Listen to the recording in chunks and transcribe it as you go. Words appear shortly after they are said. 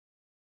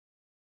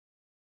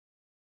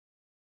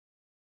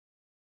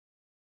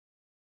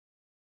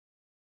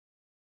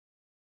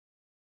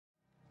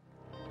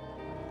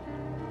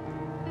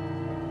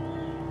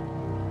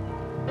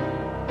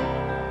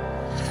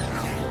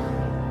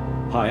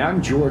Hi,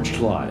 I'm George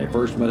Cline. I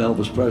first met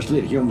Elvis Presley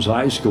at Humes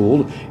High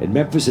School in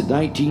Memphis in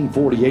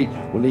 1948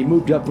 when he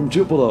moved up from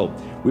Tupelo.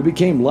 We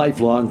became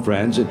lifelong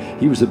friends, and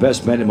he was the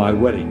best man at my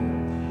wedding.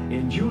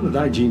 In June of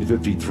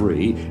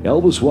 1953,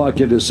 Elvis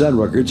walked into Sun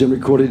Records and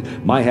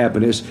recorded My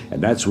Happiness,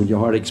 and that's when your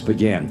heartaches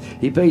began.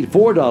 He paid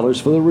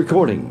 $4 for the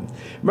recording.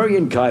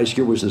 Marion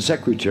Keisker was the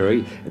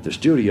secretary at the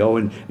studio,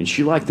 and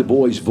she liked the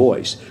boy's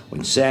voice.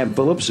 When Sam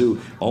Phillips, who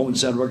owned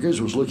Sun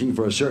Records, was looking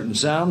for a certain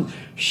sound,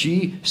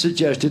 she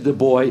suggested the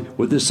boy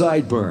with the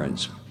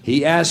sideburns.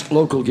 He asked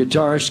local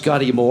guitarist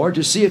Scotty Moore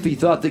to see if he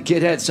thought the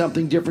kid had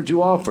something different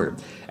to offer.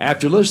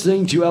 After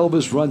listening to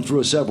Elvis run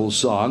through several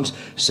songs,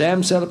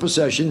 Sam set up a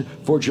session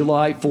for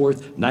July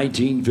 4th,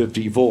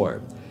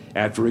 1954.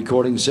 After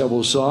recording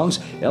several songs,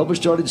 Elvis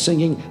started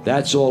singing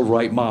That's All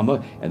Right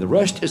Mama, and the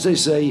rest, as they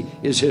say,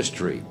 is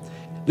history.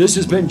 This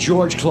has been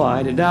George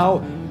Cline, and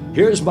now,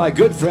 here's my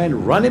good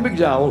friend Ronnie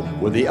McDowell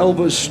with the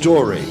Elvis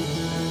story.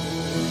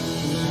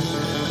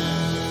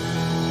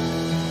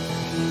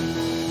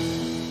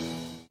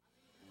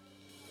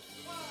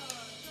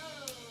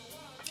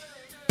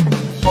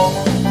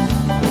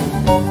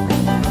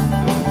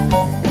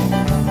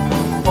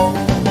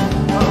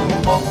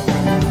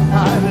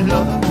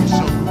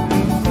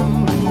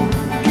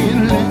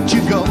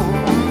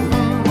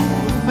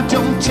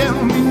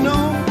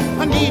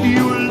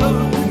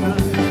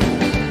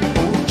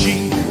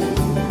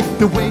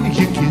 The way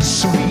you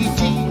kiss,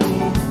 sweetie,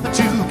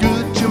 too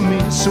good to me,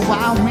 so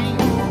I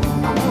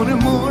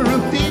wanted more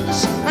of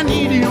this. I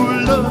need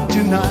your love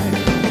tonight.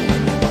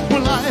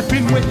 Well, I've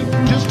been waiting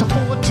just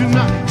for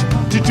tonight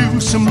to do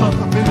some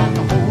loving and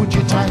to hold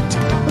you tight.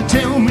 But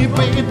tell me,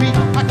 baby,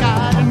 I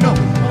gotta know,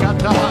 got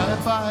the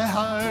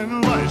high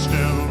and lights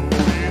down.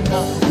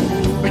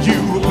 And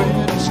you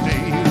better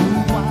stay a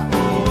while.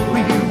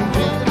 You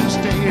better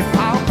stay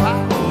pow.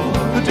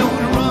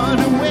 Don't run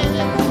away.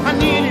 I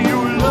need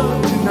your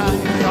love tonight.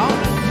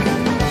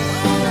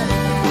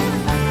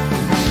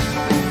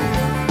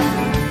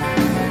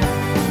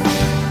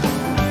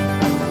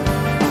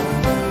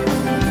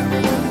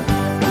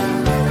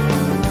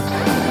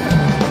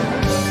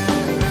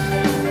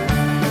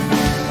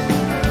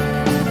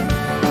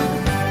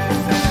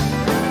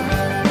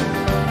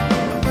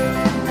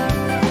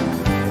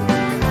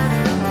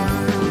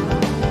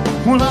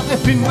 Well,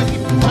 I've been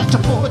waiting just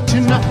for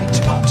tonight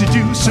to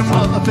do some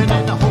loving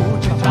and to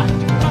hold you tight.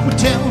 Well,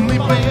 tell me,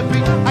 baby,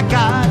 I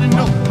gotta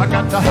know, I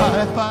got the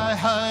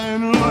high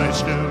and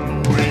lights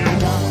down.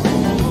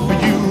 Well,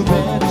 you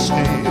better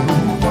stay a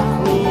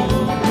while.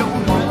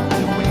 Don't run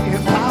away,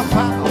 pow.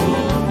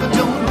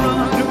 Don't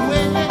run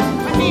away.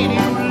 I need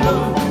your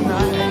love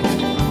tonight.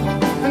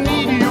 I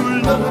need your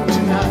love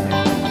tonight.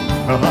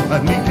 I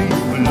need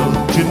your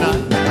love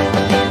tonight.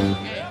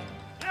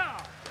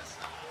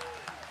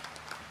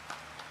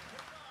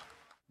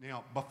 Now,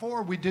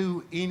 before we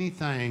do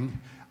anything,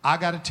 I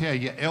got to tell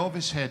you,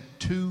 Elvis had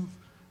two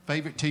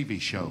favorite TV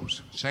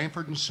shows,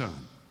 Sanford and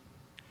Son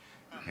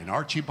and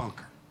Archie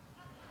Bunker.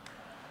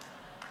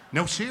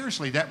 No,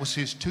 seriously, that was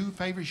his two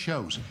favorite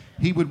shows.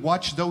 He would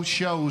watch those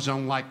shows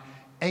on like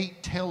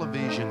 8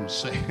 television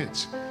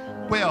sets.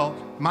 Well,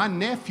 my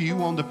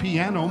nephew on the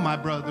piano, my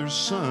brother's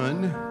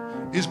son,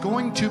 is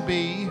going to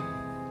be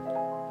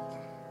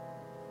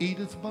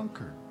Edith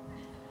Bunker.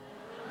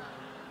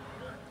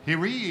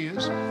 Here he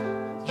is.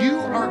 You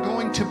are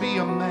going to be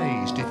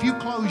amazed. If you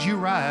close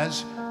your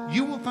eyes,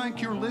 you will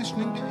think you're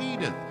listening to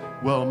Edith.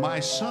 Well,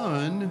 my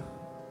son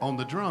on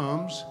the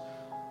drums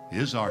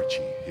is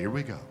Archie. Here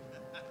we go.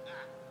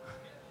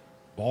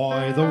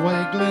 Boy, the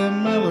way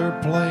Glenn Miller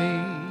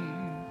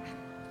played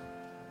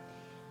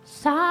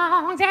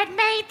songs that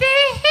made the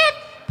hit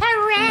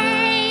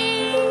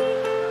parade.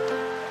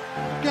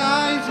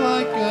 Guys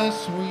like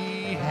us,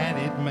 we had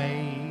it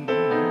made.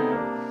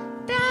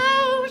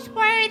 Those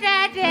were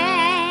the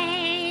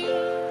days.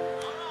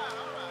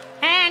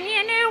 And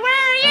you knew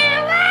where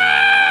you were.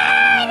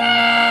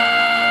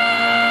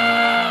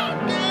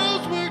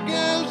 Girls were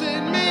girls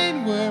and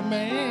men were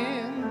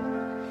men.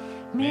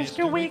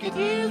 Mr. We could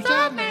use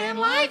a man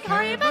like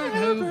Herbert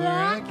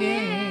Hoover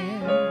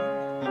again.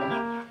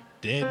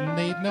 Didn't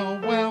need no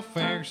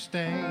welfare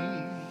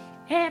state.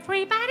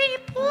 Everybody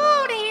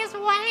pulled his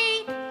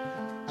weight.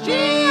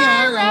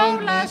 G.R.O.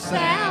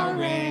 LaSalle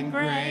ran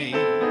great.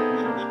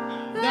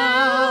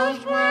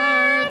 Those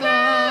were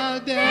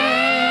the days.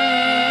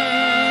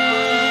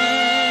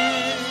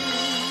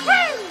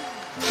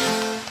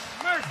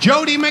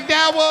 Jody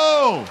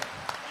McDowell.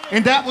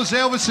 And that was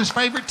Elvis's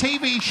favorite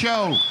TV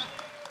show.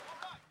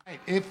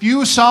 If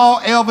you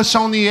saw Elvis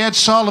on the Ed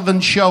Sullivan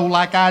Show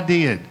like I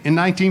did in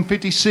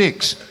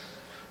 1956,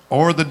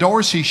 or the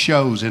Dorsey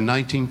shows in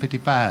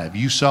 1955,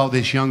 you saw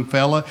this young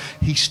fella,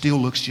 he still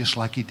looks just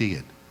like he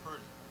did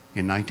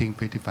in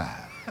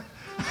 1955.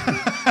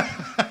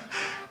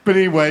 But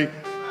anyway,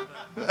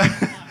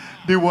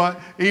 do what?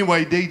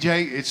 Anyway,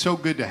 DJ, it's so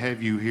good to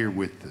have you here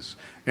with us.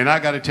 And I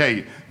got to tell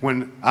you,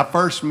 when I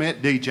first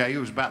met DJ, it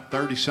was about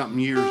 30-something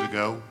years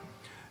ago,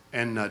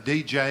 and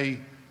DJ,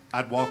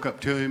 I'd walk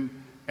up to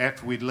him,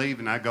 after we'd leave,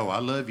 and I go, I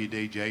love you,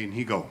 DJ, and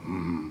he go,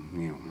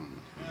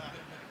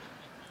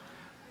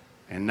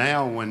 And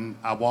now when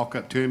I walk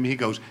up to him, he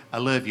goes, I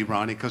love you,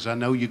 Ronnie, because I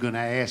know you're going to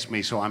ask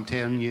me, so I'm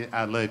telling you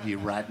I love you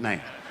right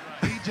now.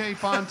 DJ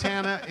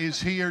Fontana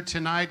is here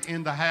tonight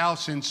in the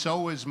house, and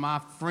so is my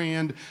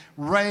friend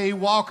Ray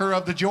Walker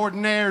of the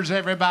Jordanaires,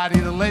 everybody,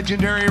 the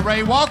legendary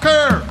Ray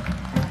Walker.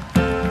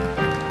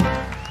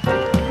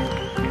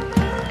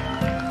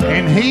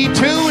 And he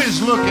too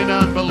is looking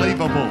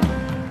unbelievable.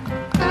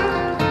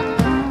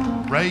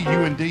 Ray,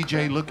 you and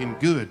DJ looking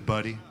good,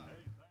 buddy.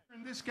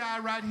 And this guy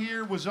right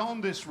here was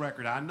on this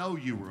record. I know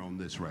you were on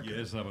this record.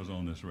 Yes, I was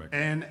on this record.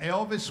 And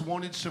Elvis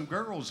wanted some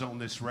girls on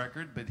this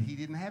record, but he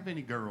didn't have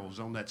any girls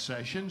on that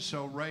session,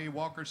 so Ray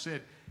Walker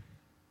said,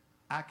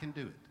 I can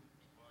do it.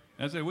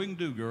 I said, we can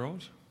do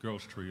girls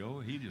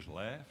trio. He just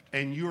laughed.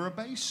 And you're a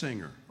bass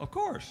singer. Of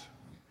course.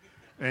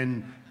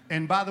 And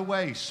by the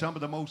way, some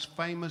of the most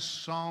famous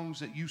songs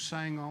that you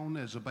sang on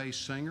as a bass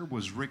singer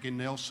was Ricky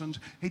Nelson's.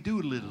 Hey, do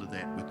a little of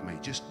that with me,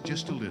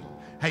 just a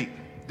little. Hey,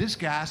 this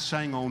guy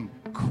sang on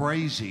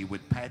Crazy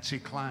with Patsy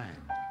Cline.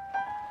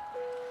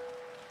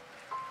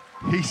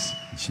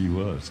 She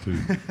was, too.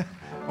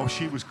 Oh,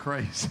 she was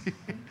crazy.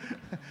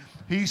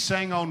 He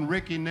sang on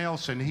Ricky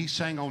Nelson. He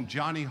sang on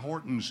Johnny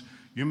Horton's,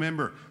 you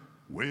remember,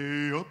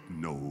 Way Up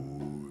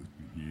North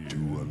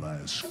to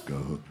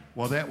Alaska.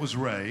 Well, that was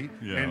Ray.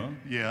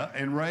 Yeah.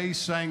 And Ray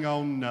sang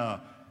on, the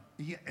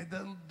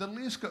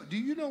list goes. Do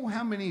you know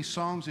how many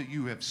songs that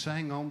you have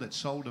sang on that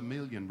sold 1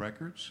 million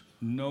records?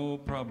 No,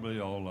 probably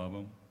all of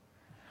them.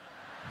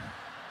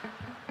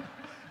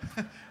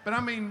 But I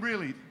mean,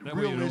 really, that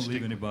way you don't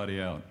leave anybody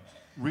out.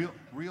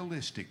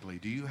 Realistically,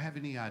 do you have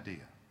any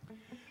idea?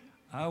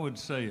 I would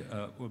say,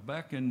 well,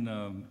 back in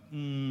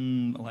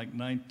like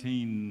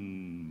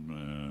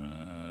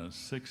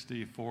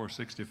 1964,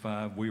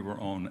 65, we were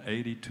on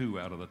 82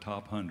 out of the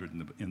top 100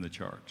 in the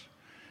charts.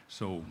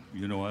 So,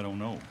 you know, I don't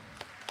know.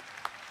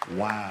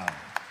 Wow.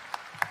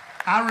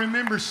 I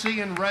remember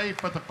seeing Ray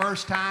for the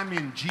first time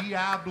in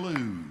G.I.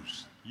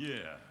 Blues.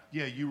 Yeah.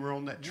 Yeah, you were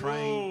on that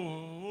train.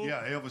 Whoa.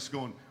 Yeah, Elvis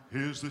going,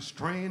 here's the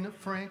strain of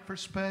Frankfurt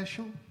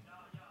Special.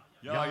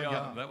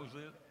 Yeah, that was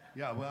it.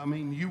 Yeah, well, I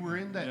mean, you were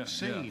in that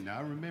scene. Yeah.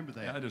 I remember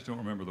that. I just don't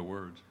remember the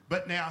words.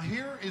 But now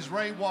here is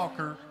Ray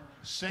Walker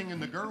singing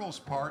the girls'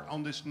 part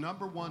on this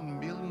 #1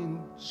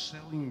 million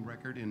selling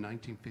record in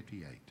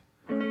 1958.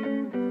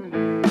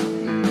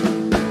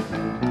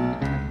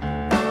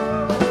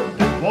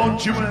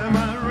 Won't you wear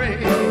my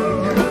ring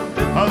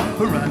up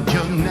around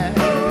your neck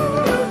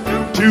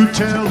to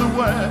tell the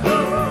world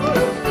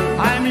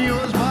I'm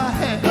yours by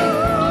half?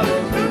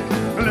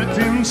 Let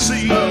them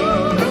see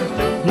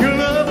your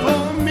love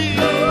for me,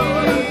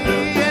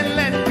 and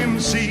let them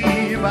see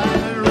by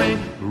the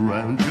ring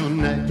around your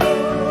neck.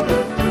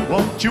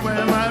 Won't you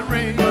wear my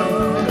ring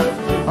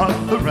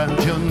up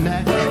around your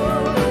neck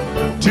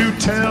to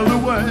tell the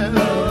world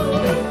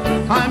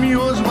I'm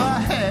yours by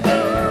half?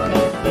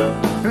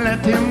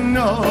 Let them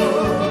know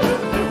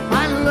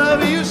I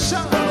love you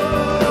so.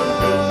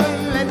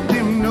 Let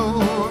them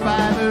know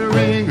by the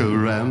ring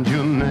around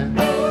your neck.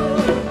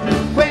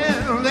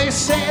 Well, they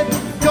said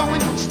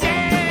going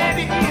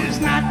steady is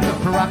not the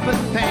proper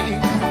thing.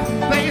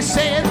 They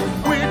said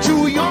we're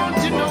too young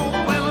to know.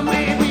 Well,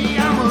 maybe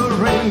I'm a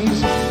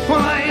race.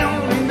 Well, I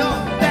only know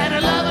that I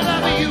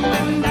love you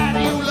and that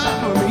you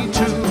love me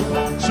too.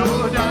 So,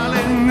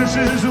 darling, this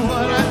is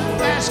what I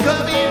ask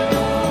of you.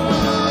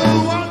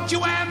 Won't you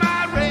wear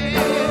my ring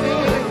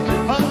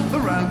up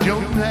around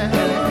your neck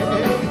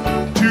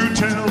to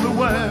tell the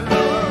world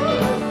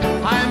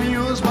I'm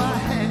yours by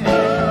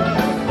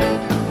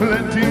half?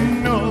 Let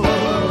them know I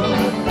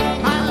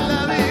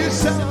love you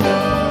so.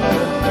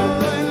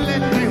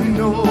 Let them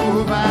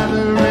know by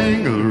the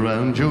ring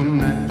around your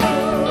neck.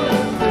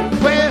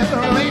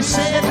 Well, they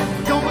said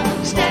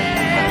going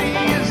steady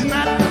is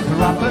not the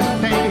proper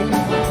thing.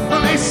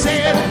 Well, they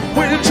said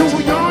we're too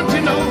young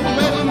to know.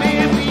 Well,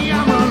 maybe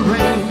I'm a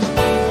race.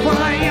 Well,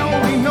 I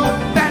only know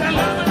that I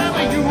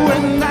love you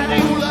and that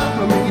you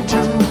love me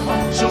too.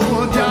 So,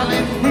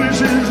 darling,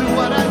 this is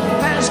what I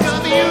ask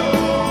of you.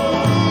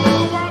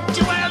 Won't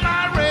you wear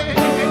my ring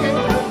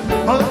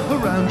up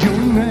around your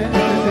neck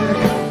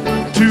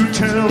to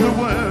tell the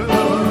world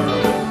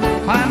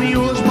I'm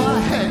yours by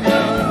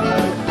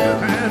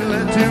half, and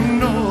let them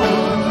know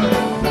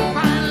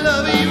I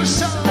love you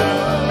so,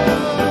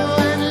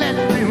 and let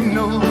them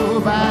know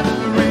by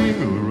the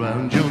ring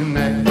around your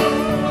neck,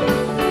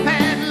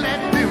 and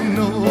let them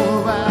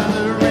know by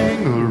the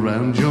ring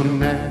around your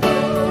neck,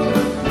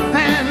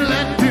 and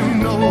let them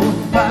know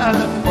by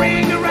the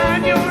ring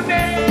around your neck.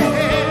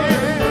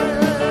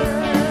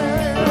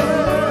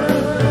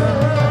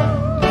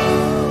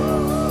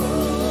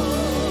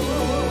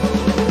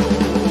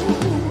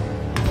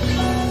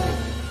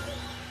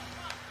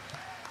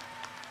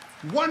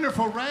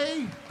 Wonderful,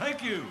 Ray.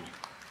 Thank you.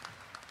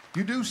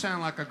 You do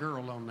sound like a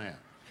girl on that.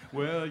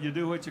 Well, you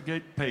do what you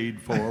get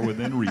paid for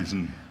within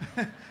reason.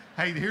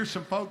 Hey, here's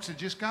some folks that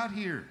just got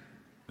here.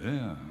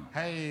 Yeah.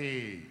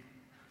 Hey,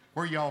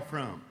 where y'all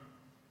from?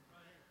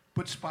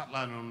 Put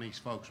spotlight on these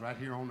folks right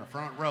here on the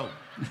front row.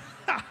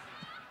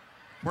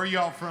 Where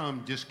y'all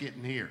from just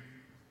getting here?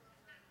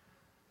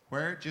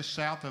 Where? Just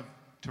south of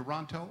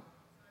Toronto?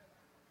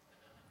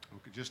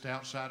 Okay, just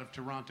outside of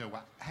Toronto.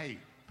 Well, hey,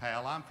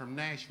 pal, I'm from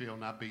Nashville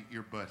and I beat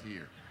your butt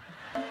here.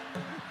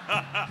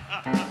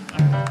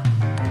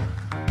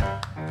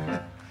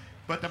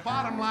 But the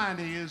bottom line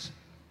is,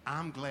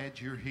 I'm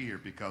glad you're here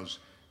because,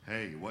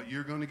 hey, what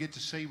you're going to get to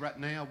see right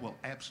now will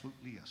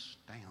absolutely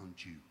astound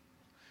you.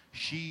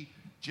 She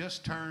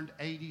just turned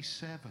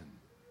 87.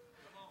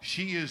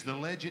 She is the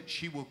legend.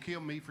 She will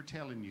kill me for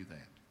telling you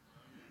that.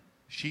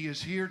 She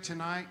is here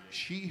tonight.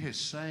 She has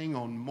sang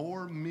on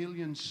more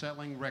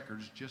million-selling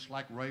records, just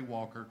like Ray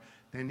Walker,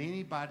 than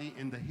anybody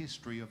in the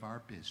history of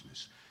our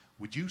business.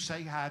 Would you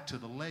say hi to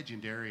the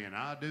legendary, and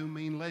I do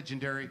mean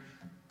legendary,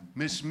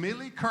 Miss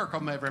Millie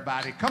Kirkham,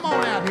 everybody. Come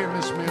on out here,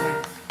 Miss Millie.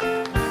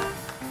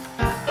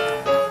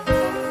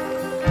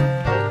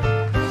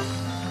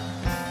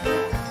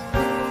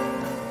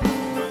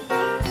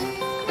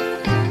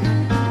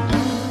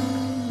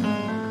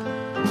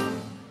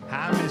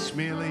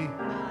 Millie.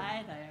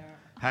 Hi there.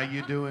 How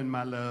you doing,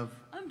 my love?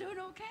 I'm doing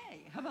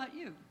okay. How about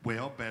you?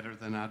 Well, better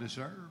than I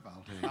deserve,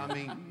 I'll tell you. I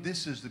mean,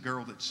 this is the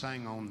girl that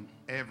sang on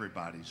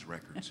everybody's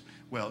records.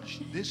 Well,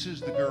 this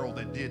is the girl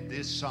that did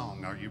this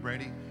song. Are you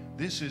ready?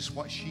 This is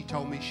what she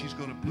told me she's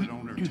going to put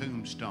on her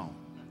tombstone.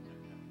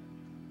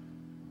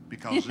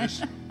 Because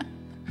this...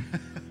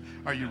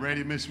 Are you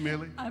ready, Miss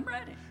Millie? I'm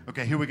ready.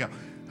 Okay, here we go.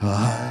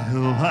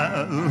 I'll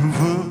have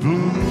a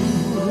blue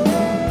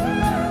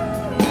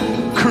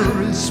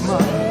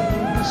Christmas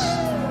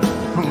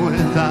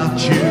without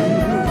you.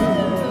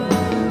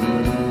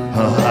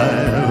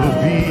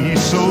 I'll be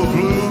so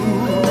blue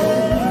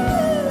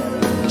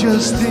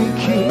just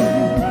thinking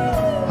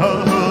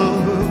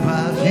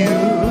about you.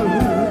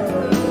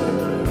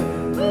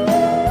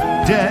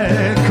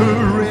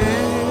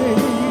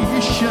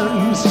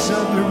 Decorations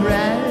of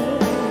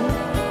red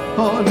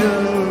on a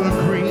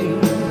green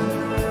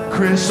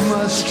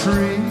Christmas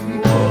tree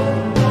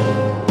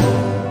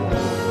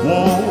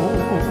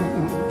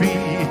won't be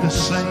the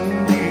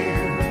same, dear,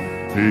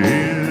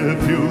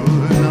 if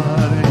you're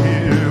not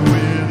here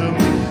with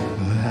me.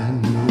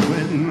 And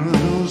when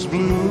those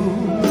blue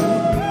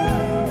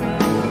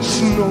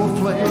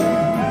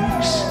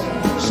snowflakes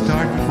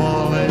start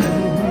falling,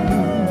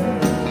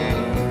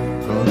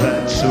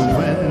 that's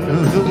when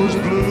those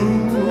blue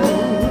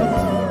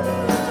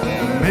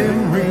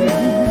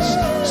memories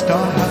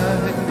start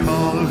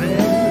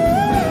calling.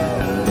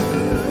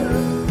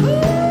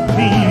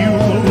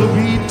 You'll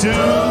be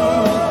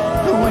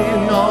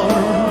doing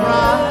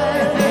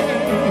alright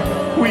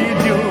with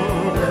your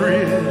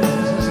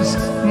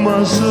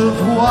Christmas of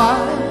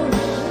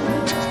white,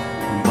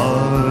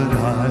 but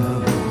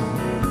I'll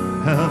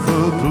have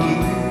a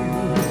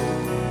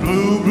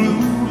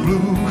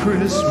blue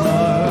Christmas.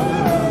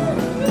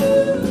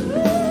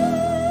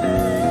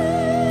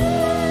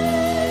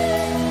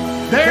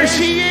 There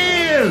she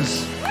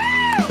is!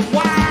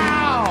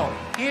 Wow!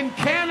 In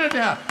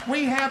Canada,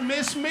 we have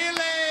Miss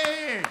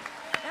Millie.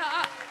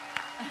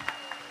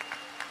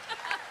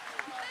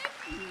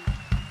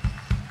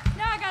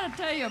 Now I got to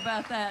tell you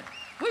about that.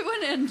 We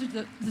went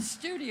into the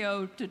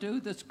studio to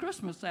do this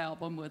Christmas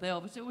album with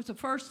Elvis. It was the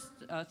first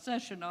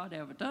session I'd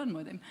ever done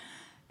with him.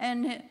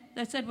 And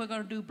they said, we're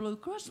going to do Blue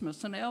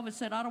Christmas. And Elvis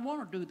said, I don't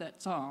want to do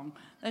that song.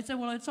 They said,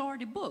 well, it's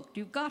already booked.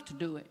 You've got to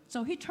do it.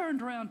 So he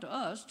turned around to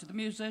us, to the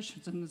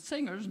musicians and the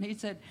singers, and he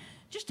said,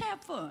 just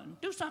have fun.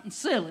 Do something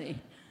silly.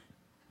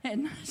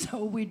 And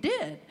so we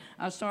did.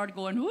 I started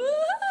going, woo!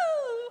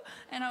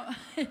 And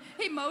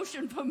he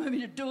motioned for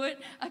me to do it.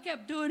 I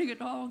kept doing it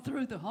all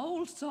through the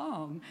whole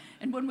song.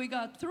 And when we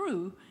got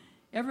through,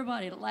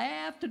 everybody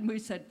laughed, and we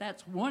said,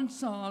 that's one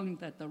song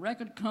that the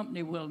record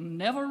company will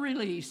never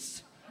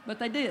release. But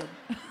they did.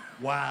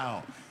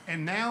 Wow.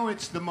 And now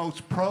it's the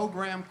most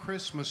programmed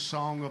Christmas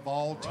song of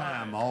all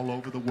time, all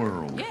over the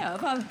world.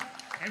 Yeah.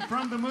 And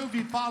from the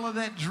movie Follow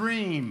That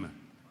Dream,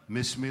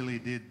 Miss Millie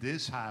did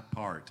this high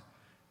part.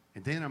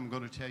 And then I'm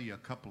going to tell you a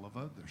couple of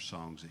other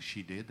songs that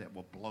she did that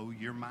will blow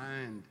your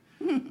mind.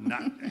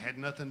 Had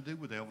nothing to do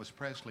with Elvis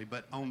Presley,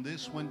 but on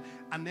this one,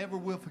 I never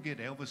will forget.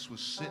 Elvis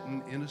was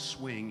sitting in a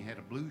swing, had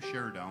a blue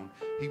shirt on.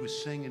 He was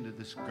singing to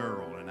this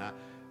girl, and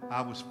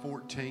I was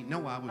 14.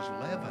 No, I was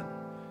 11.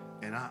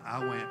 And I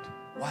went,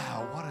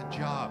 wow, what a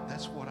job.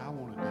 That's what I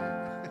want to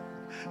do.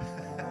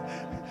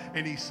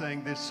 And he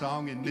sang this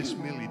song, and Miss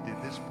Millie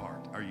did this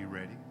part. Are you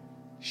ready?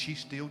 She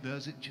still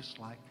does it just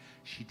like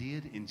she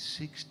did in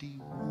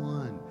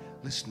 '61.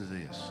 Listen to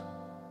this.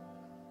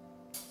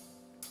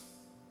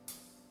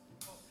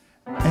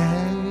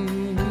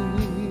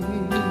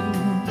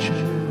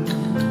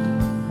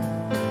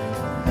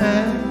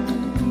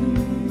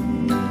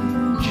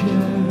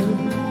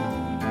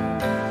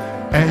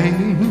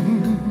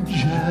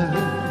 Angel,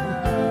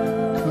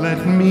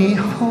 let me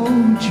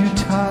hold you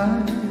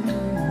tight.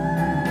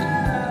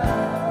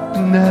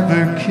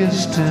 Never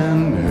kissed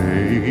an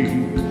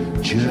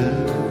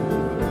angel.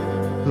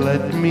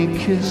 Let me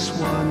kiss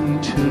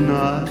one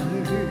tonight.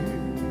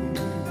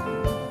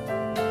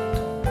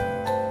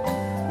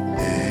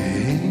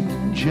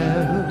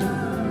 angel,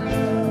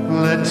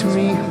 let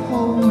me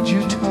hold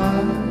you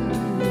tight.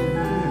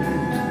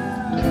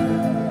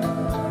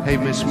 Hey,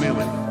 Miss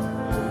Millie,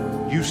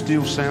 you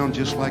still sound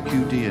just like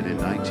you did in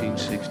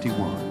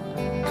 1961.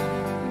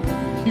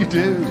 You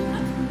do.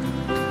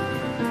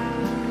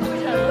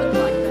 Wish I looked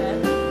like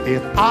that.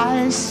 If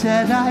I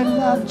said I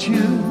loved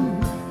you,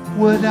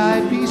 would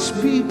I be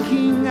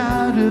speaking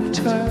out of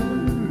turn?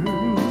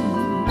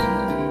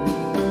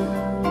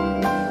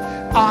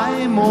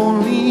 I'm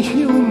only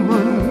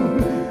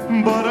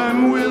human, but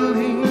I'm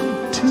willing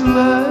to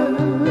learn.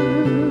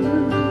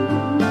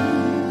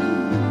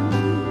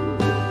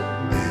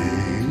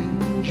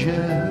 Angel,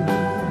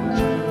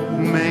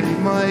 make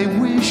my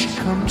wish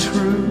come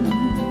true.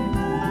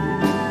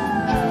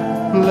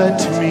 Let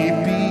me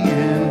be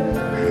in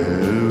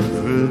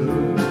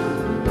heaven,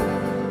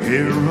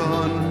 here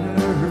on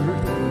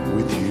earth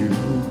with you.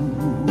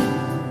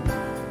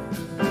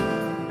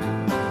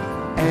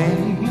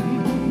 Angel,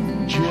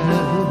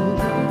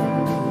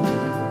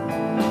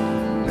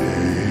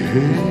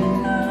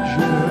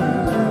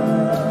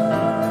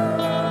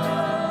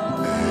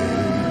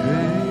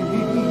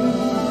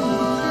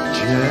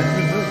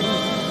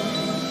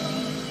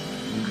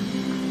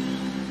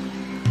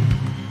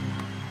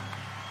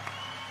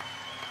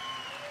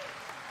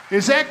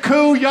 is that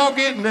cool, y'all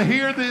getting to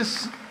hear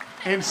this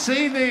and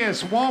see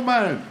this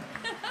woman?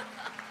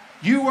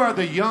 You are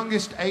the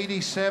youngest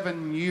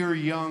 87-year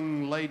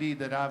young lady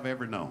that I've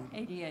ever known.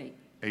 88.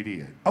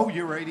 88. Oh,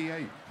 you're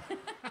 88.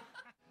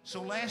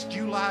 So last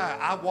July,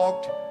 I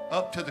walked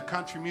up to the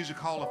Country Music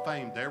Hall of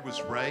Fame. There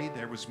was Ray,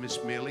 there was Miss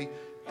Millie.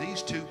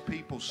 These two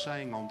people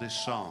sang on this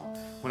song.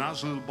 When I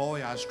was a little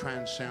boy, I was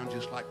trying to sound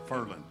just like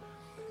Ferlin.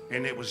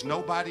 And it was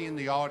nobody in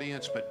the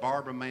audience but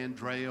Barbara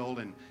Mandrell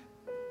and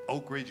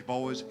Oak Ridge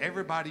Boys,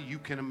 everybody you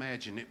can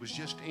imagine. It was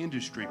just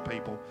industry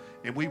people.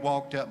 And we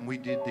walked up and we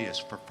did this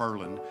for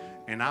Ferlin.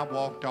 And I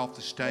walked off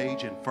the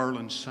stage and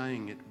Ferlin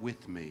sang it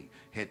with me.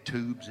 Had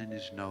tubes in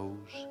his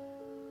nose,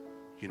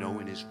 you know,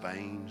 in his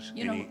veins.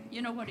 You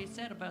know what he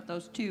said about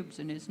those tubes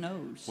in his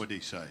nose? What did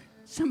he say?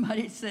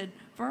 Somebody said,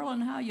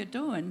 Ferlin, how you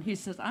doing? He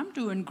says, I'm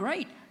doing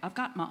great. I've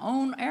got my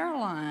own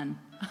airline.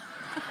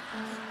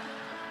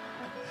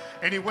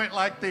 And he went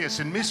like this.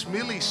 And Miss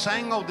Millie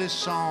sang on this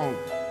song,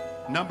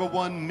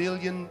 #1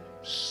 million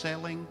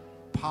selling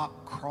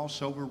pop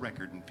crossover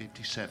record in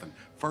 '57.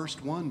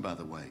 First one, by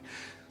the way.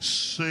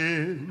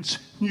 Since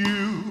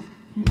you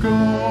gone,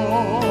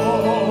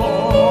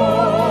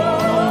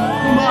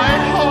 my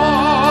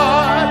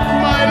heart,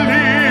 my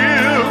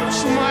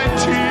lips, my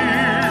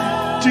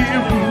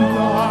tear-dim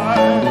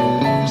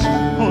eyes,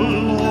 a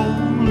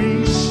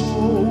lonely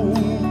soul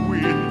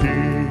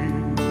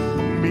within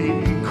me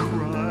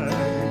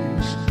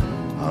cries.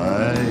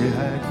 I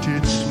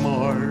acted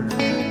smart,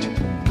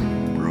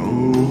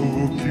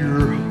 broke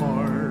your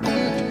heart,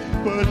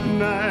 but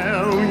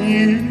now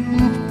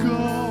you've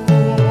gone.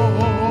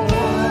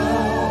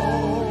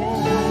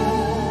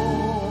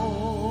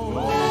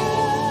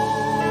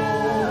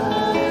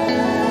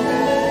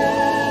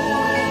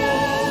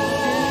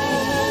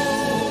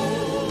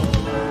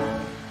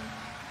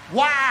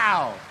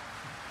 Wow!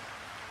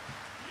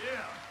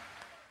 Yeah.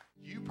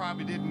 You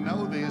probably didn't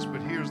know this,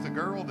 but here's the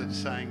girl that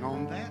sang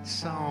on that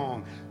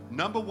song.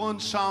 #1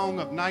 song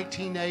of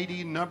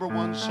 1980,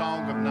 #1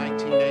 song of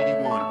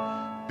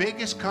 1981.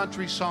 Biggest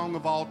country song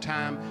of all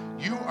time.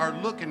 You are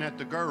looking at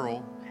the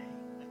girl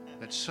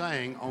that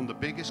sang on the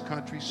biggest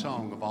country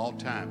song of all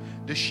time.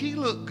 Does she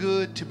look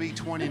good to be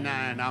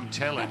 29? I'm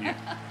telling you.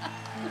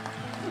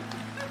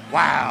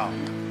 Wow.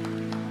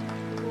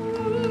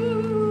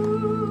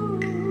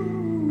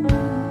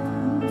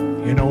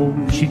 You know,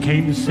 she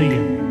came to see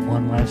him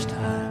one last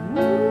time.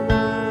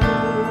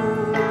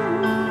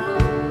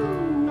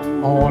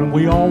 Oh, and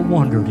we all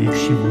wondered if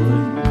she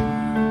would.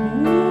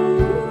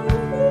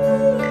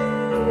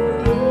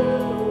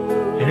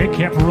 And it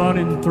kept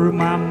running through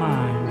my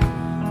mind.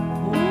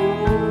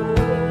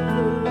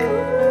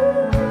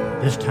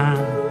 This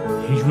time,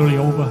 he's really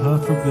over her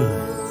for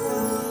good.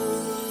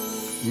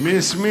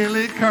 Miss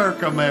Millie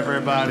Kirkham,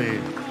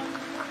 everybody.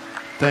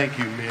 Thank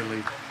you,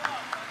 Millie.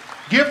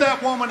 Give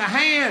that woman a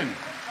hand.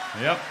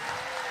 Yep.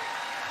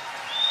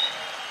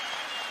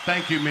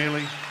 Thank you,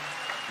 Millie.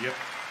 Yep.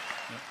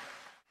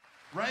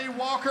 Ray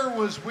Walker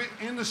was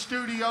in the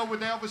studio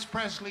with Elvis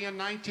Presley in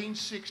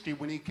 1960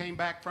 when he came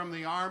back from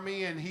the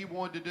Army, and he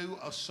wanted to do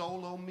a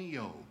solo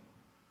mio,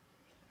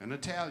 an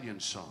Italian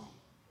song.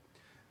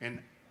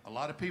 And a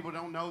lot of people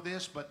don't know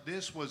this, but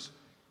this was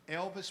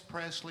Elvis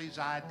Presley's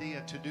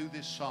idea to do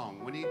this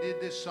song. When he did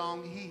this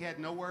song, he had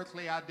no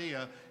earthly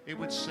idea it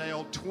would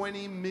sell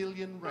 20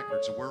 million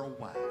records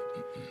worldwide.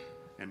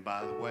 And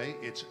by the way,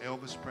 it's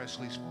Elvis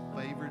Presley's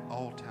favorite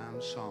all-time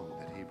song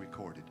that he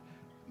recorded.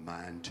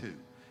 Mine too.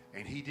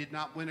 And he did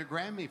not win a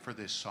Grammy for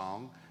this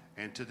song,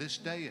 and to this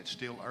day it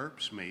still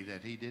irks me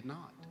that he did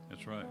not.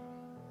 That's right.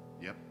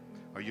 Yep.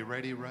 Are you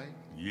ready, Ray?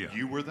 Yeah.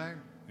 You were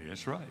there?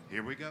 That's right.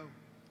 Here we go.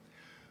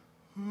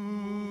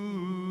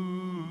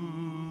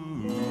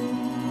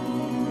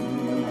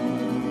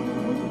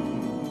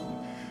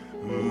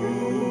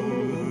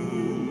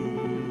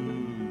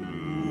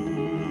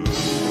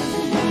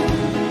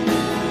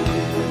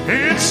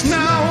 It's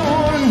now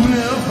or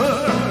never.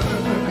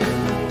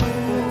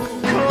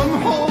 Come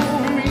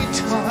hold me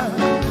tight.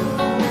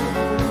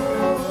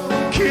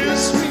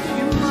 Kiss me,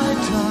 my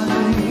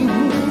darling.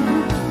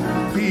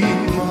 Be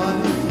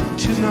mine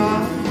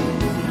tonight.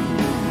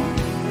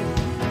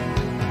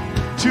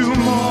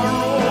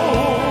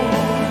 Tomorrow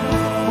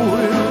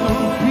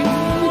will be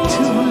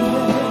too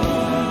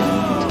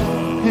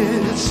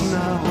late. It's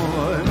now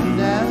or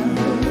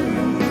never,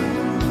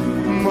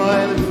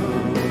 my love.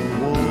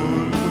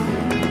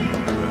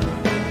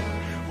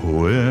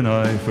 When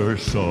I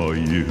first saw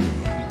you,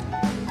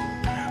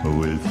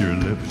 with your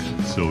lips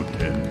so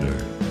tender,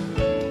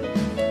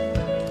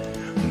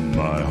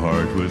 my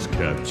heart was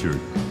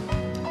captured,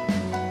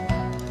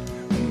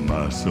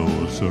 my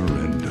soul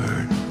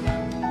surrendered.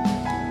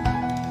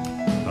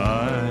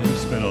 I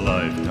spent a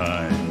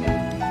lifetime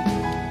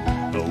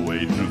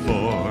waiting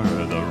for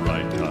the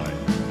right time.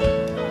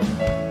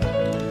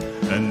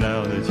 And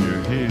now that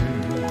you're here,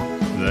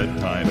 that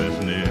time is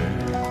near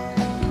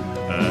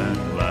at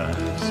last.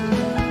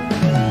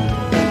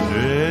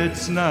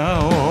 It's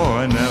now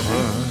or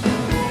never.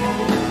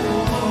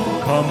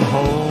 Come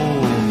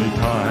hold me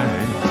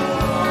tight.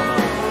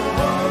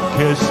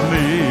 Kiss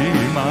me,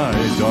 my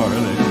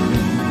darling.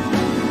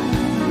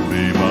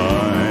 Be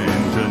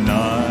mine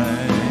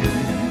tonight.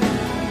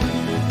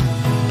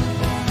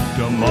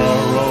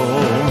 Tomorrow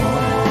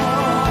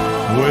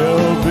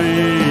will be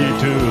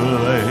too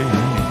late.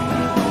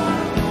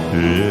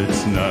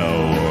 It's now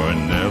or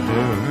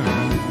never.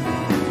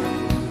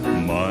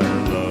 My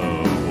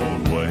love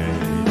won't wait.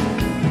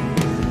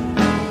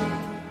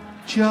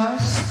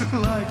 Just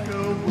like a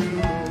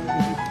willow,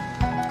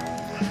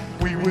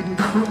 we would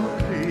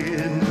cry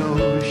in the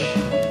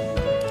ocean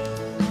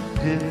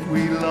if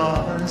we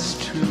lost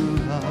true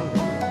love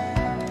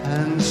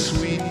and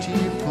sweet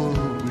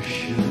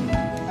devotion.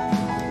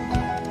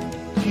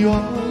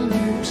 Your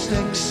lips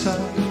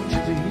excite me,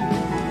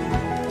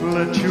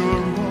 let your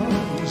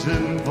arms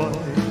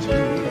invite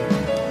me,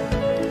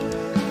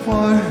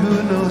 for who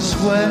knows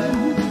when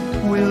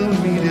we'll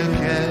meet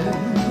again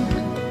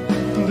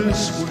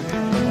this way.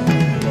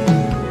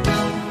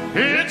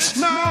 It's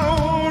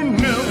now or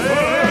never.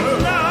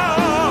 It's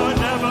now or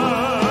never.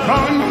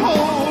 Come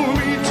hold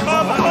me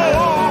tight. Come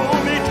hold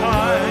me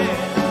tight.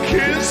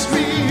 Kiss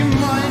me,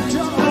 my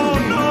darling. Oh,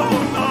 no,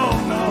 no,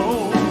 no.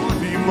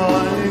 Be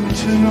mine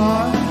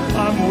tonight.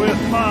 I'm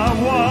with my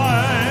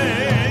wife.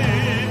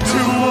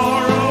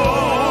 Tomorrow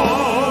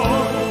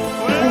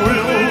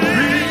will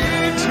be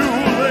too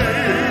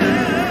late.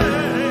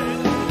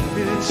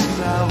 It's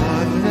now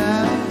or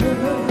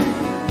never.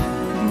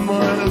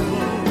 My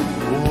love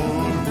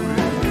won't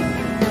wait.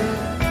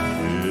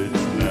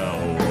 It's now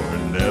or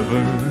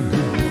never.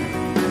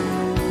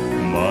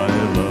 My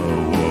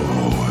love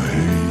won't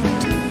wait.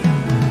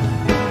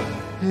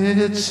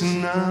 It's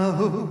now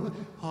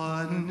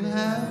or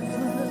never.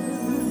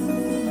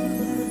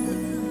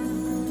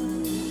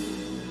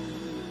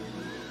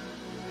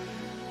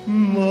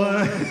 My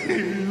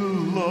love won't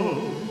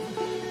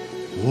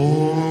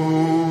wait.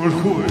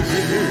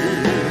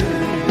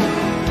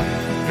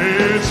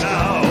 It's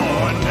now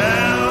or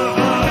never.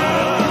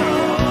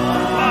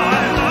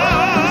 My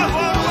love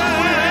won't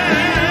wait.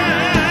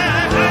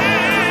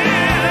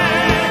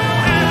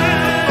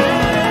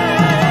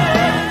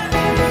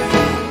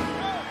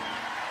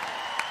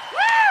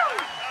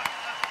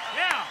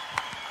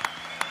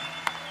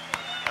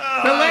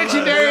 The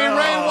legendary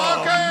Ray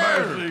Walker.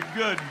 Mercy,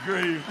 good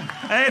grief.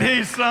 Ain't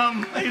he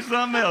something? He's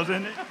something else,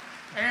 isn't he?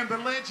 And the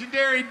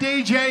legendary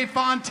DJ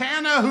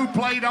Fontana, who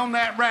played on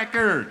that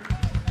record.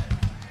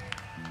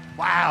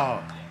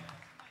 Wow.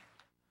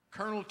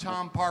 Colonel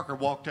Tom Parker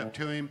walked up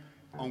to him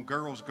on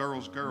Girls,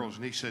 Girls, Girls,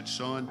 and he said,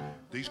 son,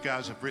 these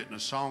guys have written a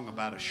song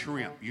about a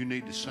shrimp. You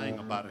need to sing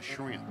about a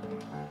shrimp.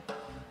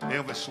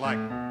 Elvis like,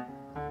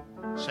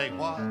 say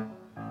what?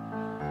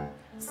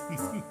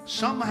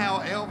 Somehow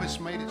Elvis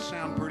made it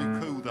sound pretty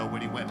cool, though,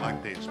 when he went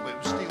like this, but it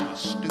was still a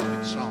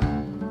stupid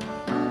song.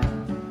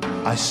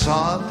 I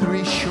saw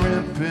 3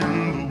 shrimp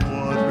in the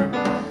water,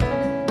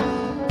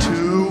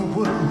 2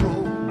 were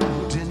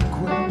rolled in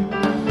queen.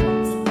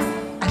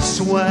 I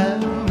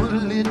swam a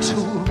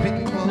little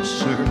bit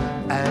closer,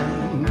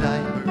 and I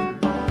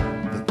heard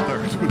the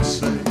 3rd one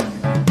say,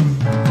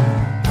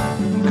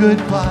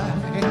 goodbye,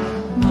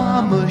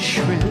 Mama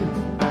Shrimp.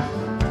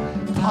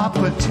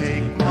 Papa,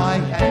 take my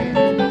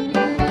hand.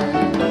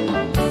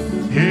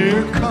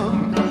 Here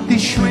come the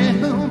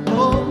shrimp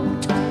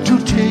boat to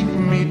take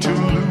me to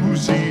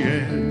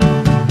Louisiana.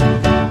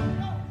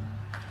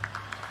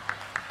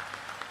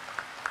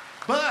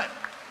 But,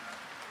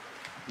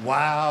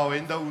 wow,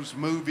 in those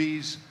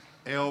movies,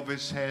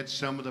 Elvis had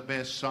some of the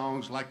best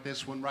songs like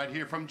this one right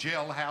here from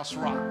Jailhouse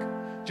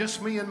Rock.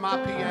 Just me and my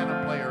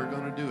piano player are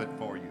going to do it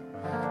for you.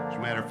 As a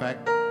matter of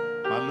fact,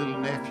 my little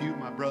nephew,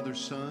 my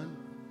brother's son,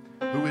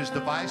 who is the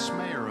vice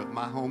mayor of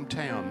my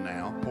hometown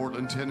now,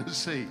 Portland,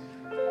 Tennessee,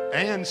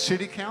 and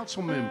city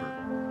council member.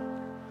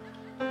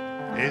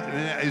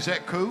 Is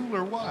that cool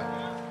or what?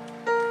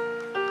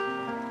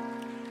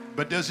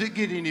 But does it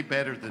get any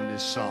better than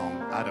this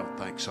song? I don't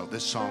think so.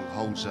 This song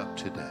holds up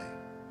today.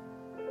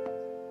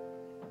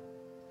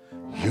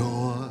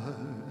 You're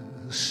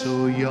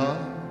so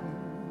young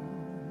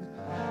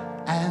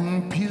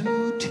and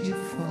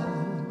beautiful.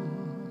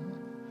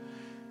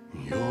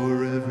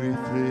 You're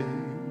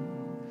everything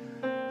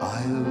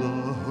I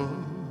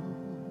love.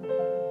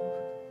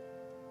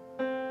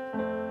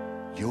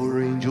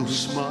 Your angel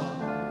smile,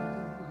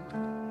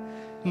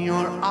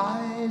 your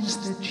eyes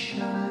that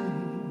shine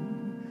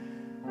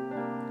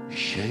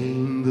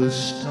the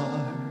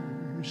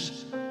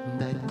stars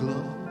that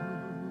glow.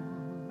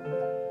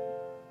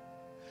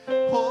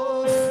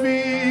 Oh,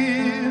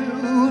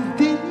 feel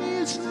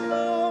these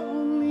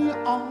lonely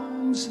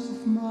arms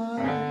of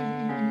mine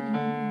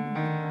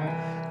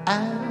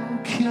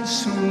and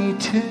kiss me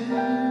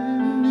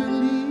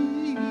tenderly.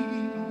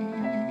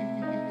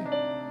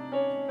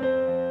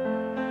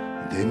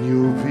 Then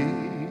you'll be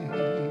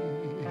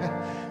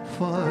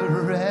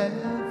forever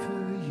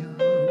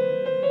young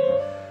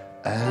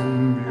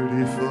and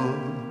beautiful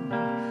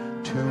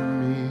to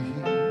me.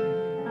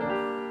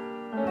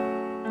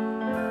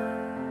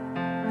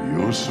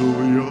 You're so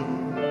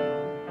young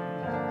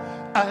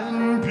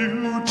and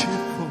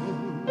beautiful.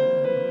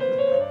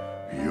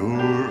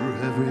 You're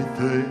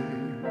everything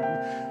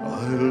I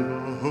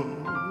love.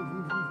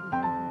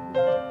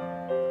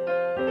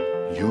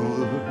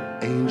 Your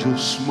angel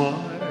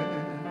smile,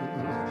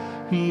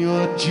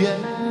 your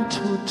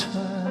gentle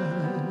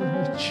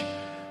touch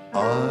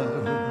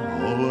are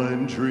all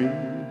I'm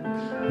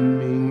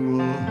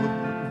dreaming of.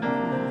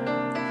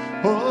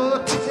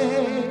 Oh,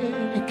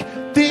 take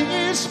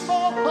this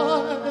heart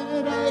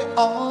I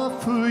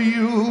offer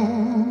you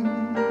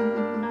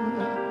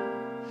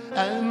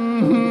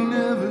and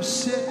never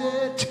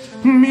set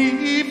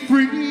me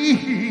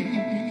free.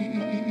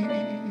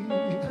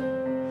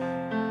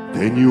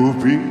 Then you'll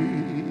be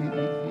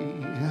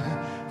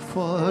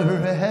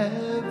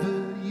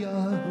forever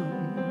young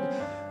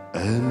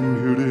and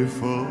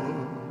beautiful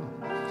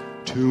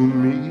to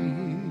me.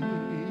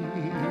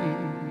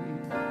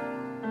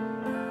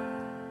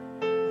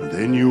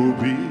 Then you'll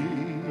be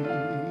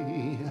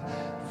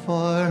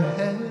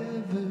forever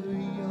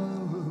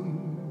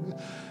young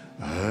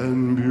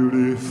and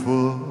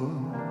beautiful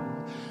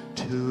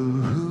to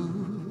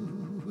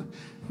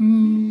me.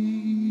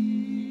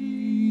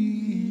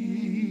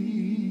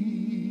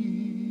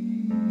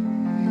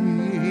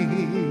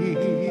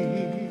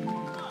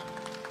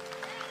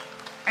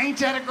 Ain't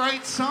that a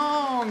great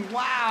song?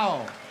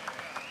 Wow.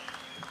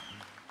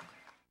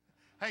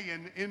 Hey,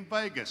 in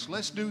Vegas,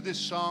 let's do this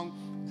song.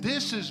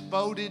 This is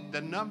voted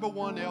the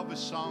 #1 Elvis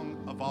song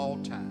of all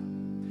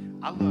time.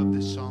 I love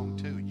this song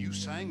too. You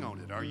sang on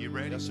it. Are you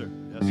ready? Yes, sir.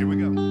 Yes, Here we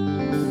go.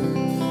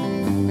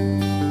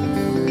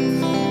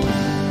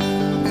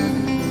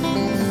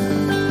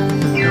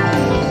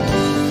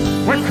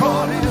 We're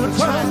caught in a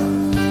trap.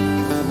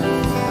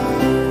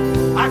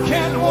 I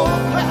can't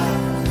walk back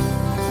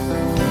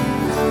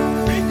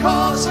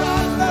because I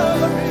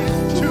love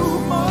it too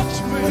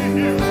much,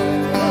 baby.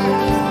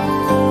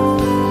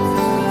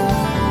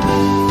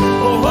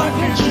 Oh, why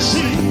can't you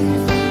see?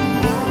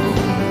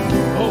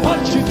 Oh, what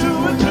you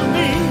doing to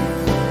me?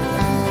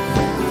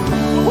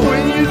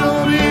 When you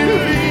don't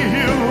believe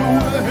a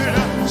word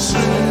I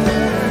say.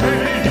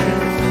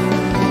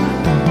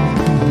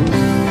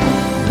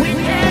 We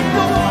can't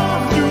go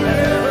on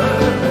together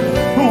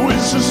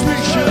with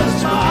suspicious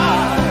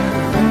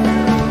minds,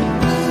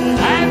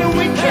 and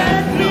we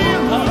can't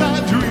live our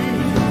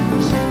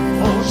dreams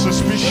on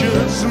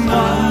suspicious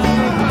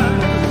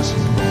minds.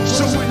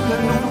 So with the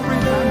no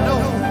I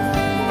know,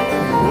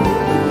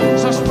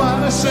 just by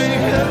to say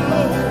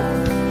hello,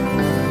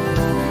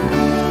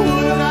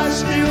 would I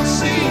still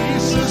see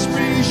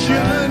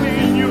suspicion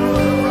in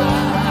your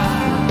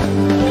eyes?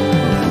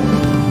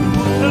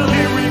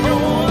 Here we go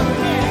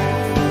again.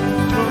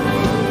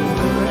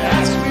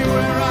 Ask me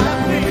where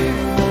I've been.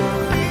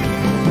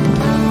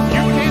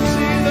 You can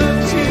see the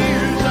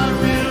tears I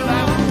feel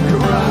like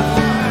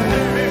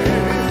crying.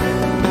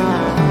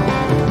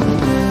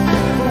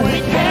 We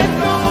can't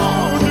go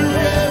on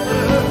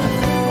together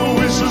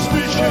with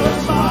suspicious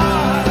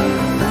minds,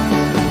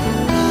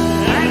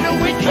 and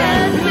we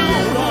can't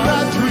live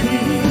our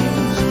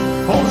dreams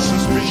on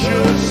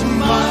suspicious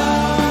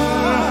minds.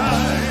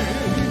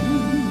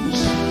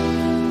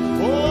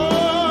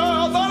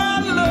 Oh, but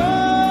our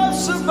love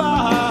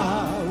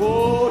survive,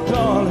 oh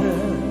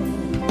darling.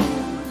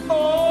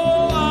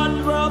 Oh, I'd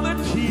rather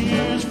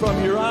tears from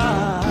your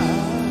eyes.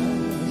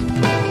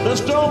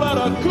 Let's don't let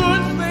a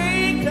good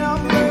thing down,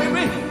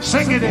 baby.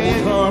 Sing it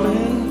in,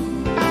 darling.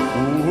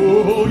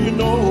 Oh, you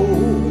know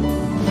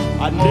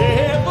I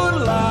never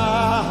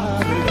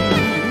lied.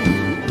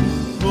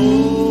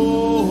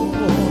 Oh,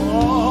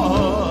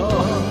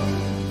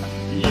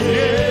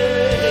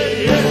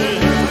 yeah, yeah.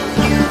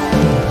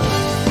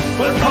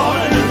 We're caught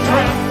in a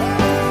trap.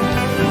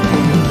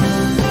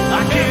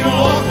 I can't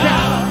walk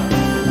out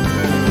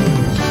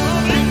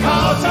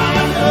because I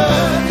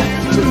love you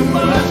too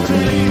much,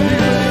 baby.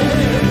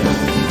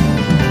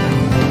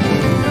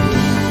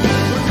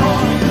 We're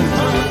caught in a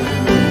trap.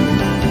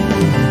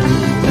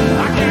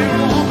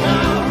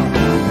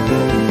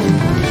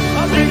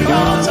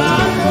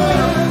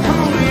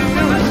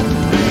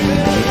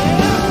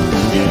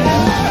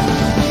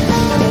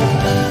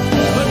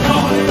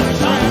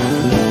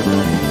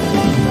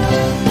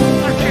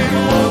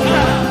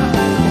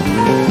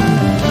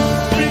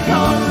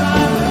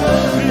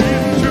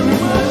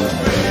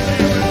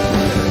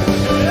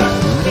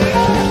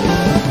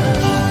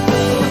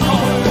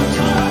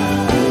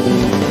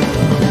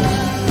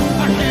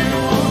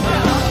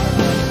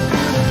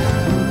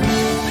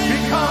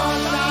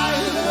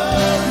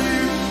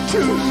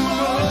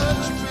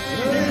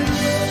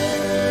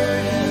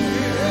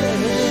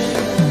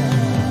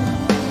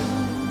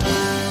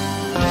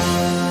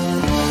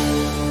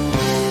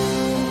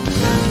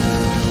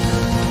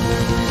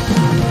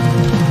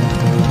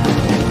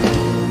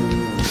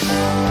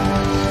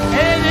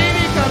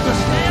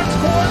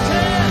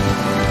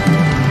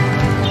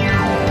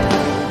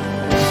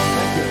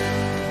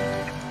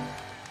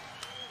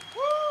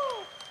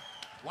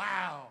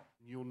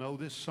 You'll know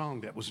this song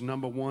that was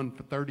 #1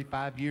 for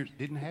 35 years.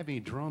 Didn't have any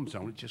drums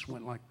on it, just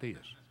went like this.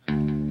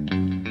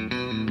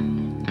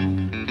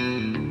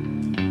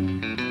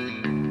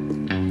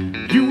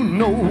 You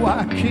know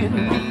I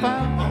can't be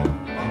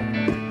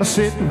found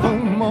sitting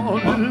home all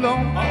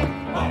alone.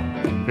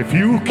 If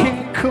you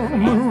can't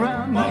come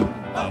around me,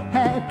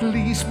 at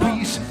least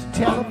please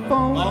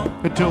telephone.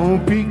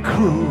 Don't be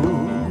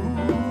cruel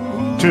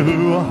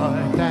to a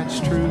heart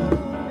that's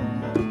true.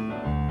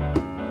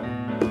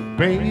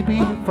 Baby,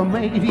 if I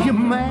made you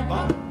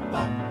mad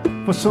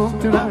for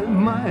something I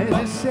might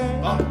have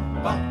said,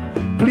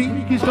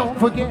 please don't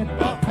forget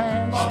the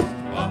past.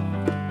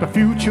 The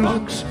future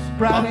looks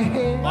bright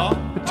ahead.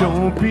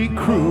 Don't be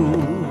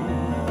cruel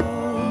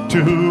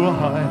to a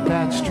heart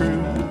that's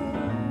true.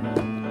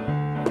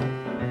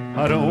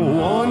 I don't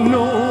want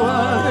no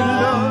other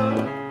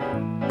love,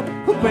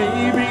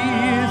 baby,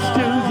 it's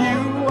just you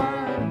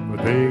I'm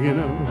thinking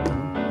of.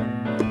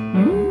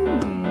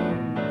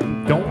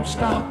 Don't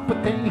stop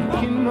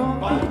thinking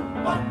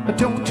of,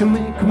 don't you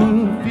make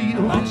me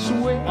feel this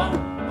way.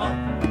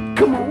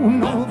 Come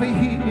on over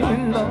here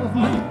and love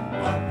me.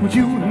 Well,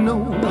 you know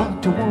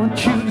what I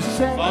want you to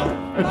say.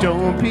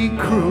 Don't be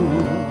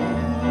cruel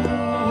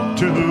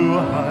to a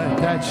heart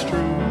that's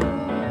true.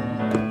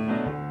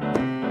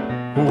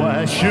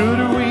 Why should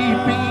we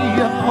be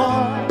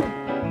apart?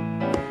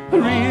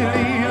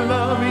 Really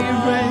love you,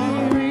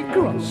 baby,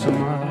 cross my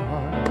heart.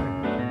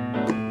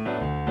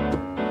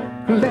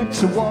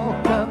 Let's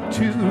walk up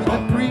to the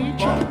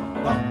preacher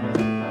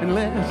and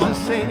let's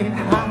say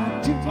hi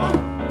to you.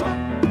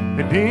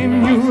 And then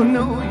you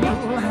know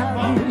you'll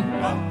have me,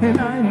 and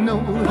I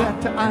know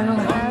that I'll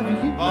have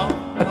you.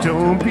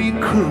 Don't be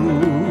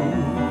cruel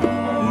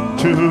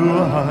to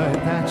a heart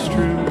that's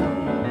true.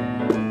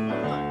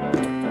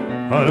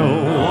 I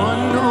don't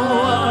want no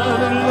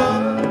other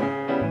love,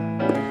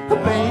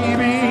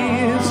 baby,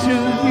 it's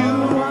just you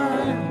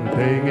I'm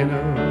thinking of.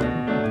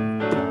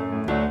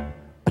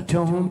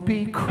 Don't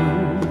be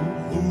cruel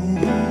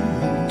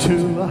to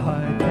a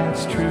heart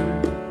that's true.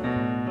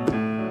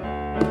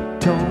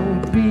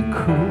 Don't be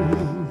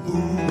cruel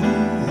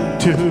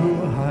to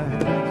a heart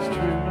that's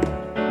true.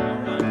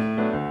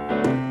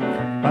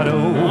 I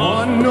don't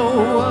want no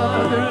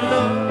other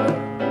love,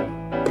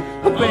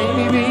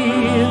 baby,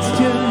 it's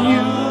just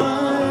you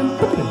I'm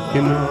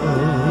thinking of.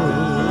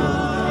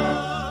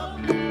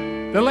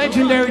 The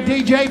legendary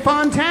DJ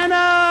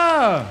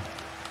Fontana.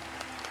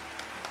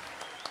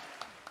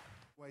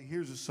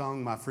 Here's a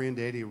song my friend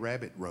Eddie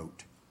Rabbitt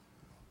wrote.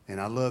 And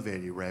I love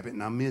Eddie Rabbitt,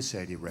 and I miss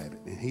Eddie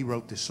Rabbitt. And he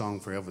wrote this song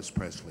for Elvis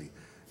Presley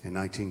in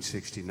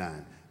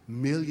 1969.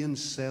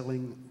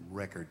 Million-selling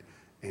record.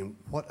 And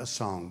what a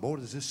song. Boy,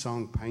 does this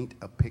song paint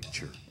a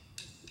picture.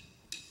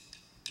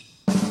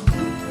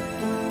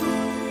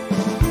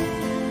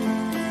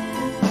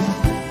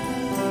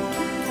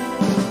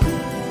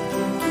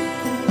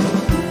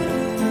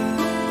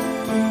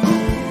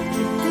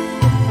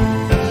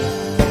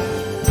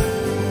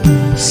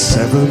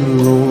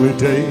 Seven lonely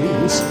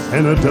days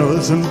and a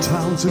dozen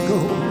towns ago,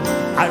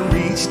 I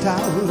reached out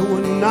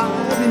one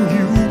night and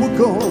you were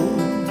gone.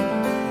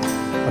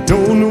 I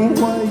don't know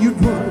why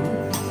you'd run,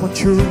 but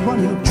you're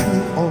running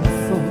too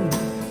often.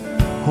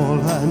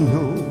 All I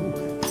know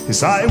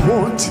is I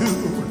want to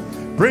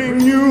bring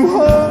you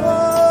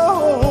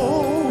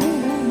home.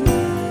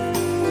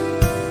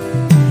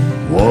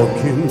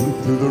 Walking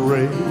through the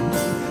rain,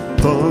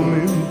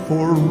 thumbing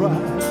for a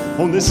ride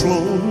on this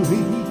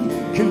lonely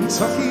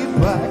Kentucky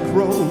back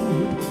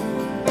road.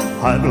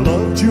 I've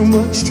loved you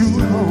much too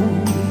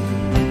long.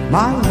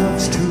 My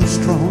love's too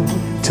strong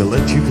to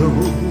let you go.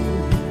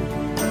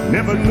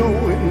 Never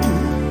knowing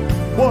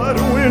what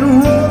went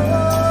wrong.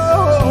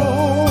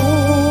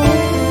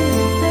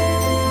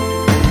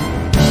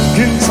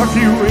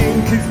 Kentucky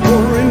rain keeps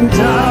pouring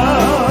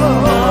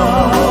down,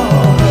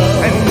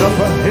 and up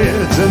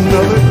ahead's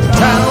another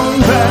town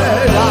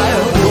that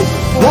I'll go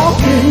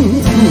walking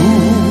through.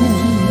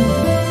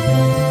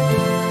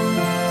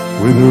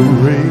 With the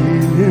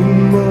rain in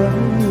my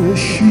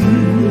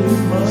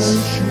shoes,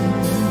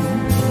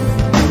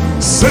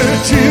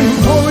 searching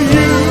for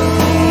you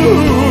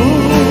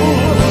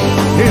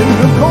in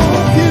the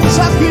cold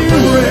Kentucky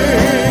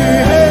rain,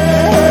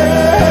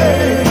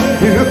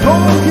 in the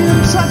cold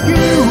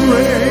Kentucky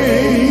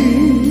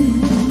rain.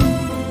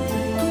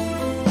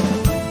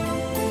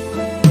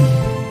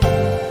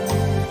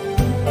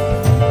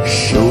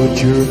 Showed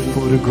your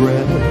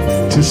photograph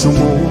to some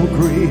old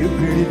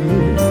gray-bearded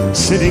men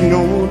sitting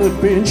on a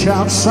bench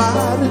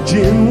outside a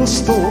general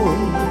store.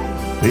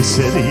 They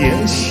said,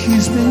 yes,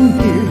 she's been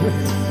here,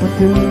 but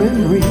the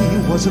memory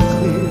wasn't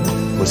clear.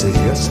 Was it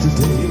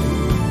yesterday?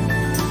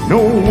 No,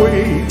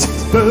 wait,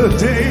 the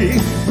day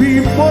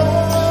before.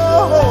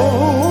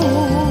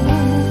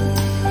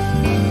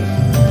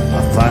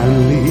 I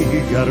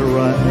finally got a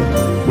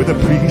ride with a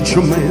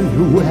preacher man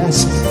who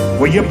asked,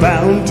 were you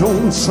bound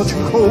on such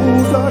a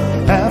cold, dark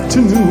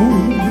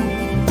afternoon?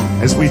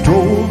 As we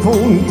drove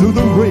on through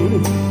the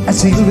rain,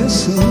 as he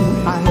listened,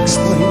 I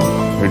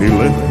explained, and he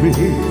left me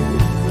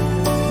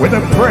with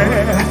a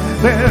prayer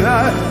that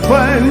I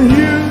find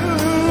you.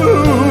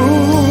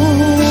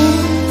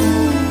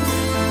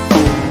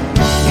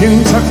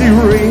 Kentucky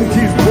rain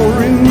keeps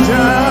pouring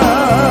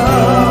down,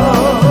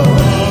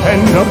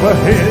 and up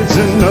ahead's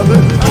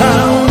another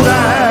town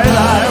that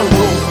I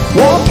will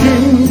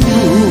walking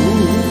through,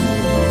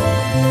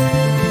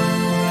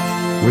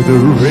 with the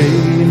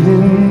rain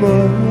in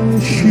my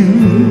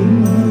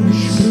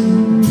shoes,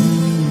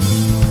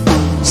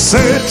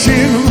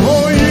 searching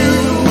for you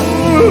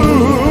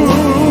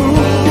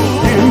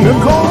in the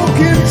cold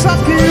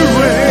Kentucky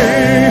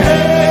rain,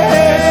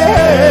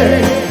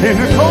 in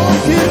the cold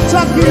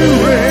Kentucky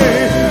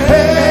rain,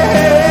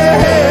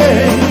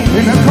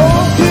 in the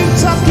cold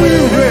Kentucky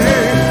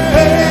rain,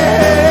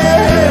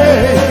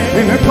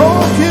 in the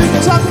cold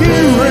Kentucky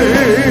rain.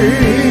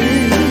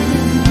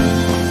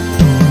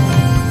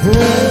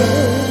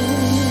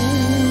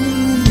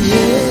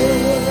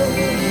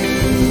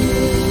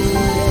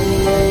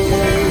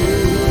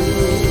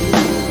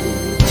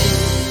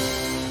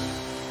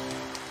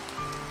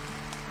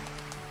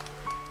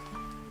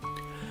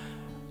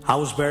 I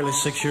was barely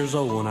 6 years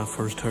old when I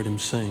first heard him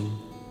sing.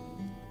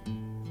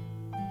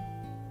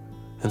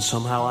 And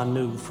somehow I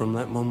knew from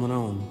that moment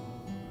on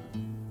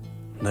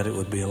that it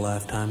would be a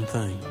lifetime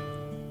thing.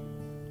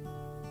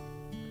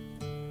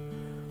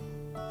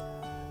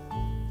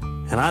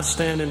 And I'd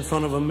stand in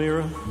front of a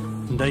mirror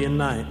day and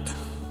night,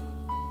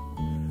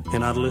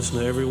 and I'd listen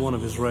to every one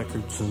of his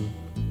records,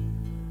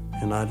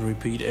 and I'd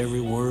repeat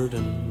every word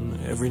and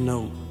every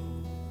note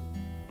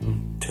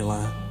until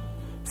I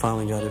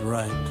finally got it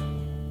right.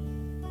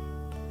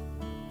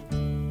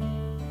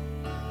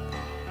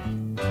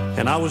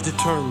 And I was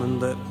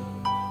determined that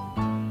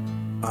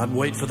I'd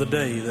wait for the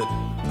day that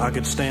I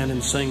could stand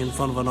and sing in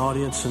front of an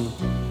audience, and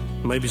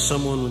maybe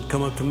someone would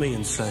come up to me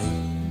and say,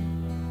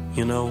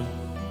 you know,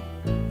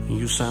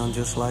 you sound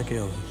just like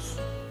Elvis.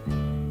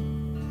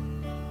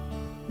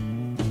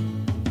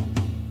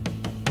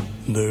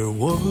 There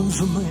was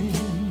a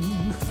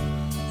man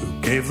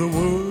who gave the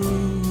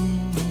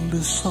world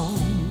a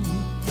song,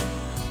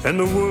 and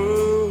the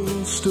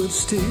world stood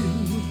still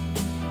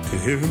to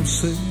hear him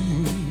sing.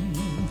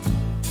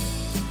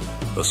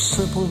 A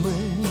simple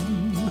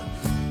man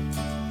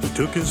who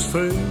took his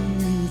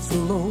faith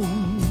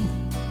alone,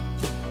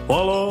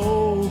 while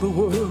all the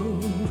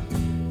world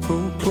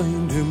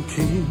proclaimed him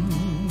king.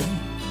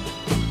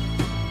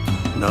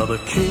 Now the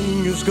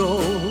king is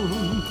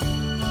gone,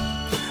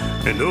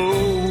 and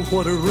oh,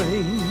 what a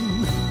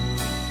reign,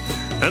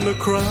 and the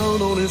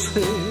crown on his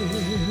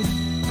head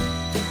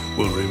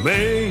will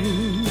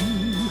remain.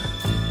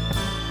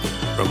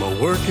 From a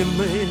working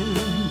man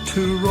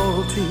to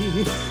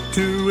royalty,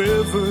 to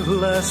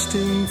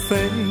everlasting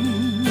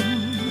fame,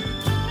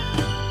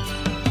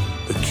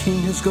 the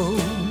king is gone,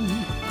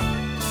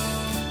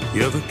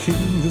 yeah, the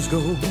king is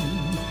gone,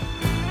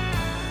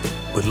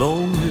 but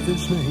long live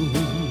his name.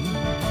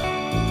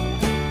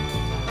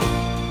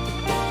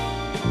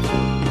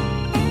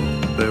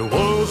 There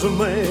was a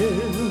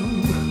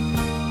man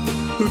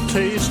who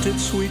tasted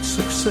sweet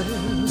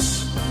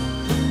success,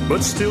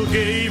 but still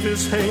gave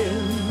his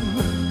hand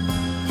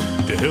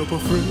to help a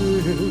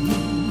friend.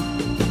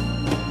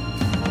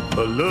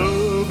 A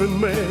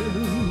loving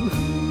man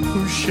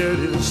who shared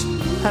his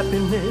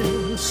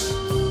happiness.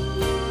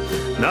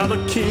 Now the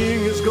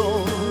king is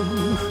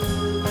gone,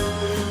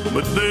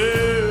 but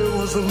there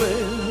was a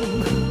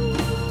man.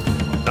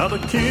 Now the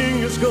king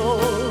is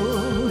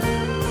gone,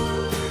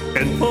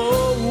 and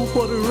oh,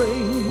 what a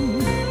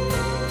reign,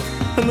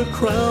 and the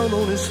crown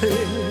on his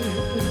head,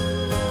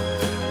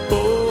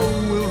 oh,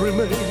 will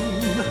remain.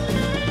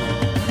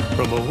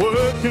 From a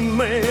working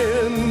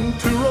man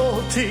to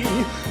royalty,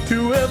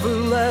 to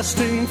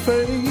everlasting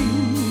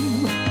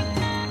fame,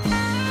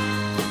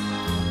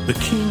 the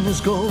king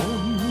is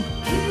gone,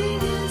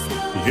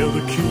 yeah,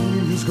 the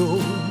king is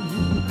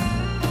gone,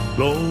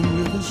 long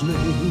live his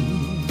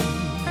name.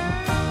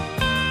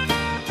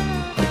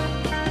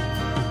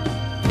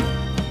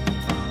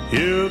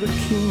 Yeah, the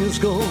king is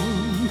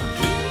gone,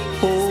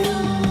 oh,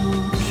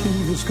 the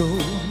king is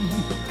gone,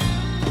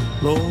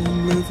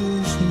 long live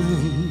his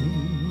name.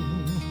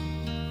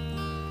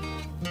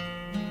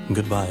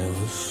 Goodbye,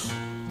 Elvis.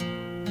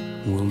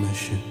 We'll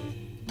miss you.